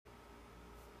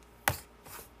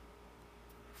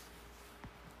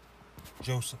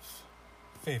Joseph,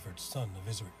 favored son of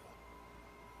Israel.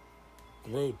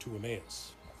 The road to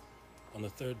Emmaus. On the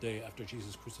third day after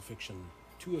Jesus' crucifixion,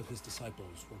 two of his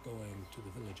disciples were going to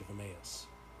the village of Emmaus.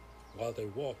 While they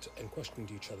walked and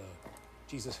questioned each other,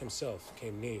 Jesus himself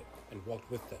came near and walked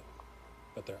with them,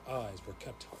 but their eyes were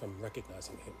kept from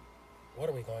recognizing him. What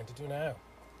are we going to do now?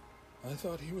 I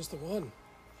thought he was the one.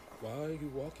 Why are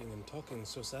you walking and talking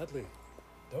so sadly?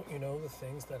 Don't you know the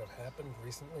things that have happened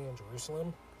recently in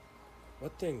Jerusalem?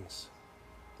 What things?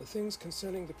 The things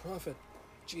concerning the prophet,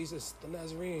 Jesus the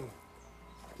Nazarene.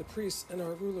 The priests and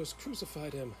our rulers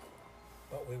crucified him.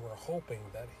 But we were hoping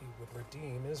that he would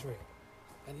redeem Israel.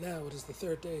 And now it is the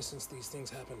third day since these things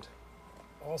happened.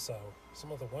 Also,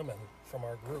 some of the women from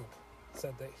our group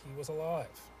said that he was alive.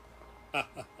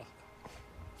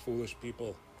 Foolish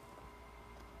people.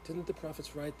 Didn't the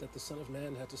prophets write that the Son of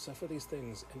Man had to suffer these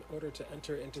things in order to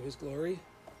enter into his glory?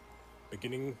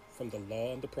 Beginning from the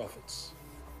law and the prophets,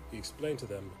 he explained to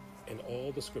them in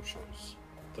all the scriptures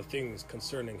the things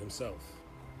concerning himself.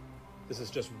 This is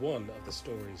just one of the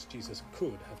stories Jesus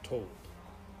could have told.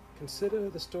 Consider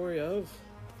the story of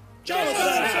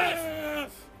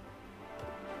Joseph!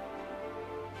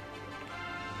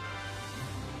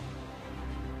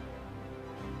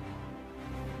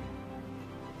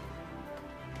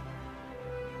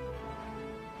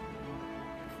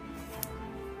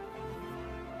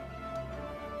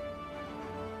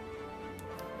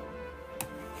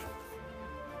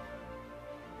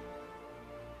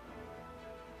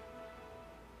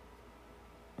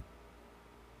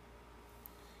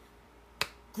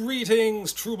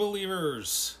 Greetings, true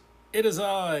believers! It is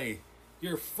I,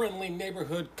 your friendly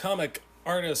neighborhood comic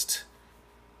artist,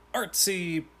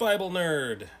 artsy Bible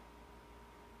nerd.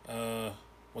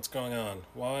 What's going on?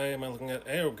 Why am I looking at...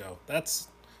 There we go. That's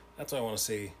what I want to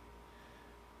see.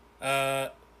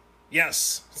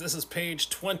 Yes, this is page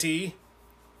 20.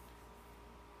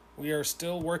 We are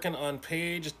still working on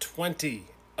page 20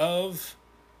 of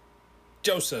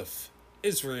Joseph,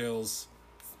 Israel's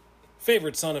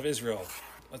favored son of Israel.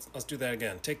 Let's do that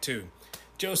again. Take two.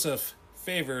 Joseph,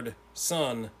 favored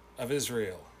son of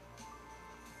Israel.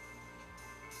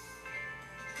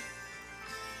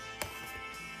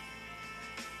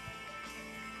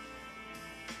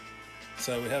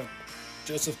 So we have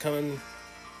Joseph coming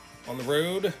on the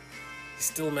road. He's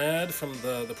still mad from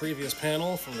the previous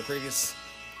panel, from the previous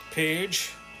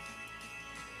page.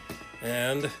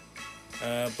 And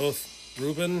both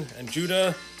Reuben and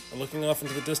Judah are looking off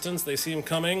into the distance. They see him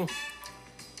coming.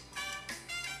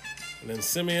 And then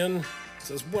Simeon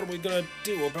says, what are we going to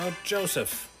do about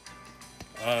Joseph?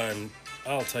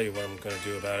 I'll tell you what I'm going to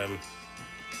do about him.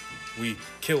 We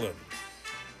kill him.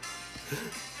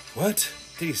 What?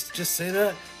 Did he just say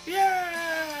that?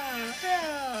 Yeah!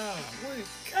 We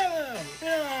kill him!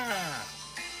 Yeah!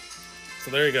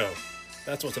 So there you go.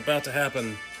 That's what's about to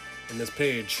happen in this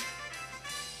page.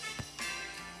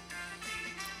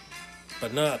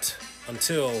 But not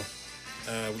until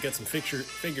we get some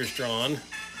figures drawn.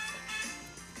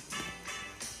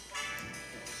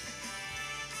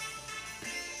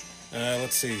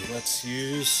 Let's see. Let's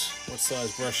use... What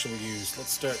size brush should we use?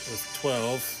 Let's start with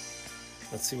 12.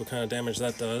 Let's see what kind of damage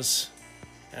that does.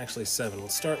 Actually, 7.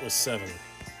 Let's start with 7.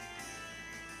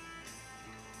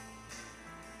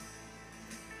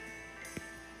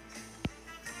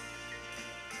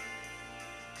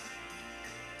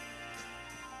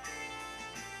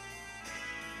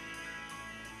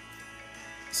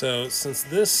 So, since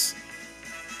this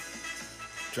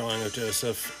drawing of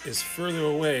Joseph is further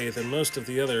away than most of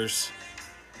the others,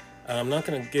 I'm not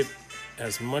going to give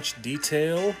as much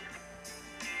detail.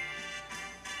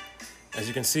 As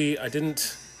you can see, I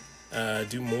didn't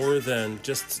do more than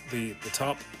just the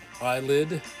top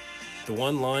eyelid. The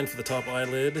one line for the top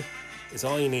eyelid is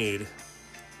all you need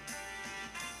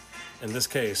in this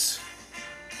case.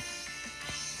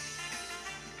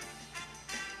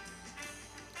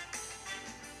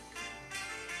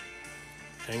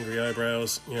 Angry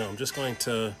eyebrows. I'm just going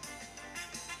to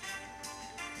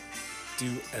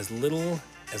do as little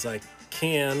as I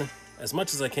can, as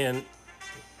much as I can,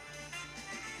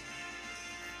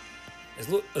 as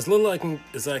little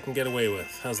as I can get away with.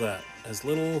 How's that? As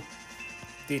little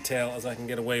detail as I can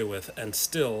get away with, and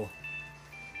still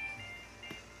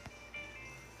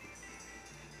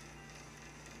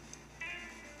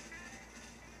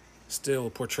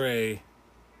portray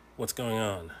what's going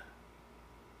on.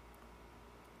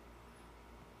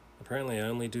 Apparently I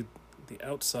only do the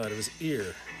outside of his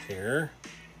ear here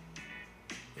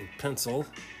in pencil.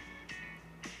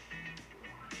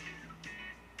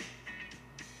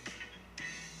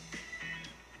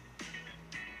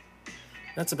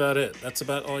 That's about it. That's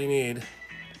about all you need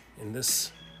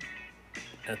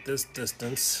at this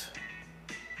distance.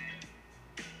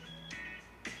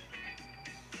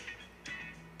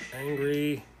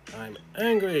 Angry. I'm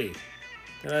angry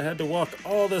that I had to walk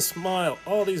all these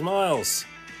miles,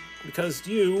 because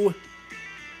you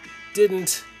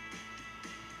didn't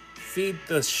feed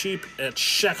the sheep at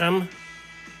Shechem.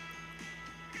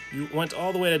 You went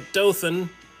all the way to Dothan.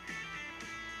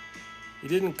 You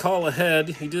didn't call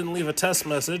ahead. You didn't leave a text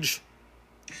message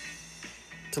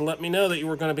to let me know that you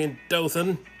were going to be in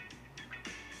Dothan.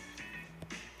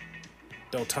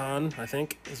 Dotan, I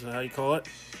think, is how you call it.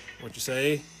 What'd you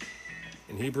say?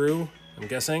 In Hebrew, I'm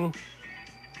guessing.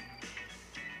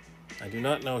 I do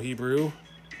not know Hebrew.